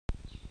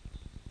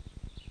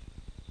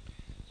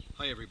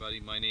Hi everybody,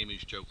 my name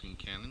is Joe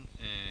Concannon,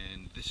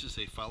 and this is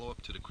a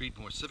follow-up to the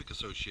Creedmoor Civic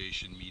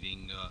Association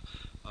meeting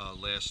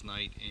last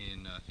night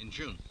in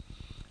June.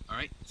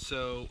 Alright,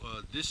 so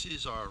this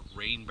is our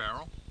rain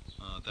barrel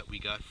that we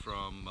got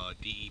from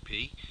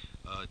DEP.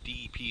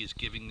 DEP is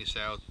giving this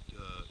out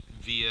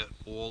via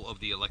all of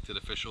the elected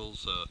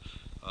officials,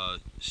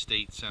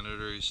 state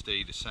senators,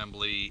 state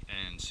assembly,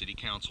 and city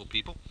council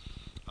people.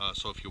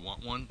 So if you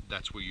want one,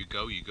 that's where you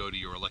go. You go to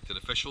your elected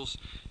officials,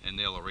 and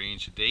they'll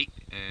arrange a date,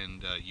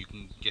 and you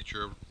can get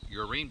your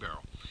rain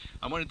barrel.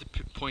 I wanted to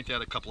point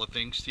out a couple of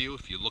things to you.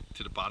 If you look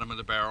to the bottom of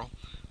the barrel,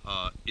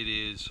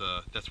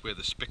 that's where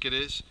the spigot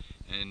is,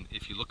 and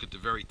if you look at the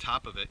very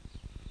top of it,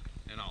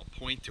 and I'll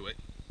point to it,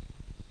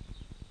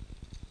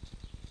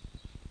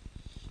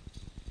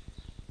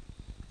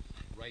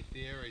 right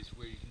there is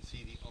where you can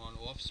see the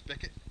on-off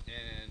spigot,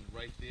 and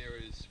right there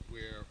is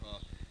where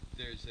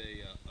there's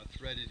a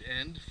threaded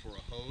end for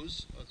a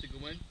hose to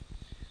go in.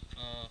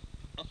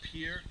 Up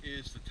here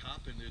is the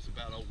top, and there's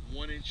about a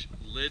 1-inch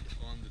lid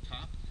on the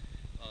top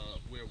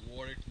where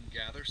water can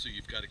gather, so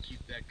you've got to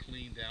keep that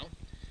cleaned out.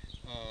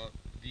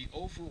 The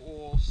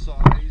overall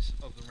size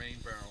of the rain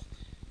barrel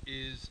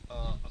is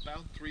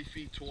about 3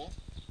 feet tall.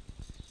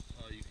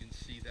 You can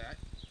see that,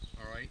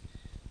 all right,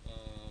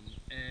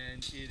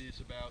 and it is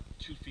about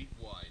 2 feet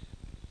wide.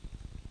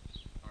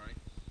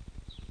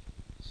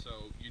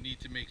 So you need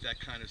to make that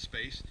kind of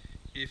space.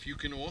 If you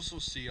can also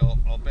see,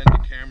 I'll bend the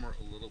camera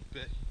a little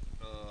bit,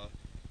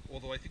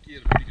 although I think you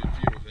get a pretty good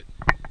view of it.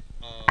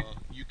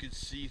 You can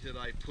see that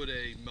I put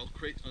a milk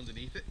crate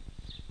underneath it,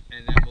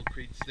 and that milk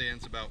crate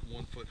stands about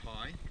 1 foot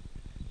high,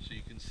 so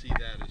you can see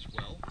that as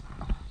well.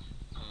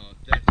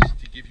 That's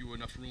to give you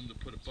enough room to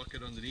put a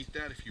bucket underneath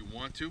that if you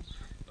want to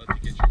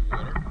get your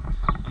water.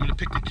 I'm going to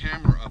pick the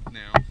camera up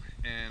now,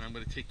 and I'm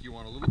going to take you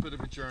on a little bit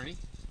of a journey.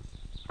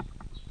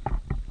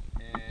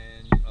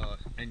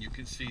 And you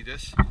can see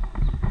this.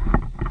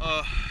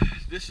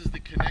 This is the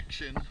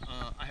connection.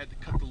 I had to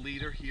cut the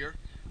leader here.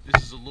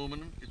 This is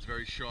aluminum. It's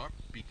very sharp.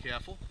 Be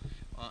careful.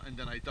 And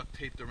then I duct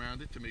taped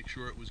around it to make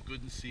sure it was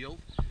good and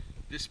sealed.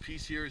 This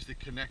piece here is the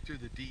connector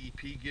the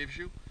DEP gives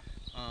you.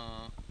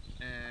 Of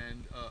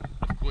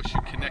course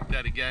you connect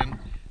that again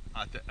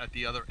at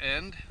the other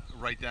end,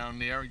 right down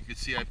there. You can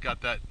see I've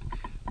got that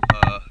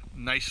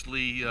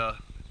nicely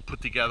put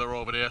together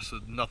over there,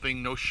 so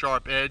no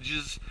sharp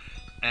edges.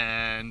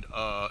 And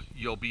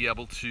you'll be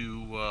able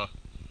to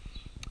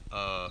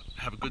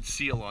have a good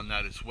seal on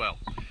that as well.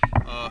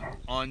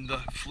 On the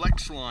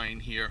flex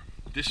line here,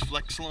 this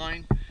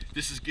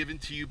is given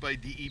to you by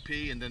DEP,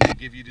 and then they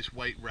give you this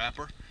white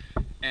wrapper.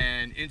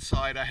 And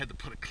inside I had to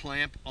put a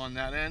clamp on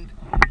that end,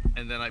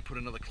 and then I put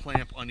another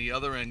clamp on the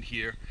other end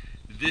here.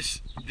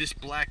 This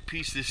black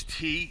piece, this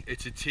T,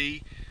 it's a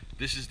T.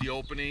 This is the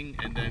opening,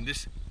 and then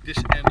this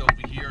end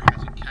over here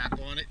has a cap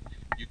on it.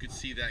 You can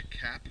see that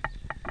cap.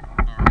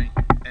 All right.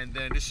 And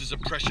then this is a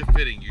pressure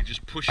fitting. You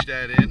just push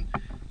that in,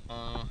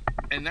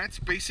 and that's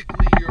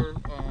basically your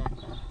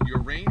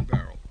rain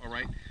barrel. All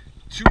right.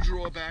 2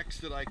 drawbacks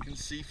that I can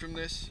see from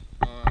this.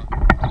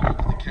 I'll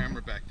put the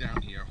camera back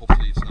down here.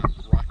 Hopefully it's not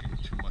rocking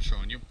too much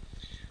on you.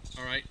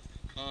 All right.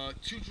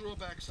 2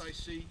 drawbacks I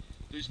see.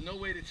 There's no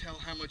way to tell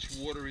how much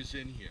water is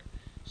in here.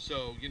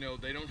 So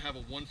they don't have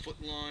a 1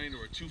 foot line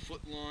or a 2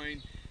 foot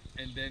line,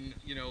 and then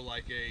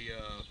like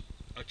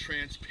a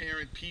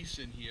transparent piece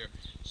in here,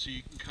 so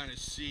you can kind of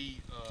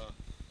see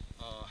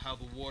how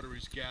the water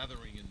is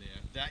gathering in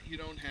there. That you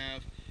don't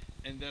have.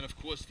 And then of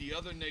course the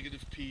other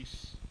negative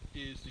piece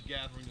is the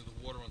gathering of the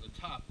water on the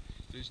top.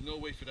 There's no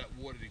way for that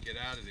water to get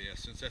out of there,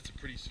 since that's a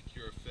pretty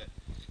secure fit.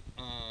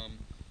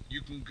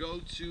 You can go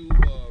to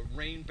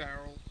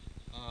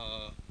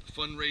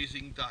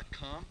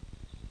rainbarrelfundraising.com.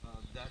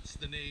 That's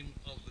the name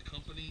of the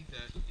company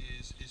that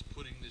is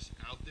putting this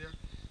out there.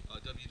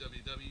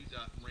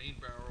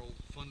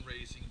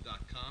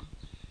 www.rainbarrelfundraising.com,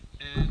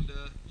 and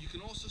you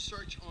can also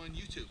search on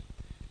YouTube.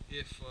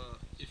 If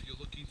you're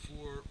looking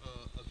for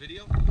a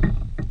video,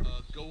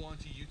 go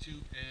onto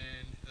YouTube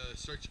and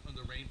search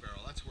under rain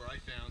barrel. That's where I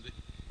found it,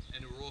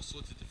 and there were all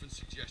sorts of different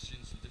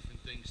suggestions and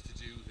different things to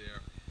do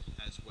there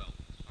as well.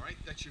 All right,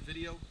 that's your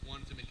video.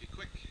 Wanted to make it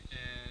quick,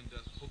 and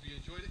hope you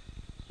enjoyed it,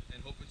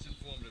 and hope it's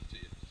informative to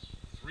you.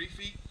 3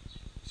 feet,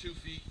 2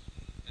 feet,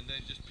 and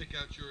then just pick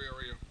out your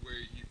area where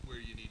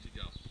you need to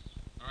go.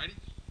 Alrighty,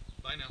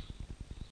 bye now.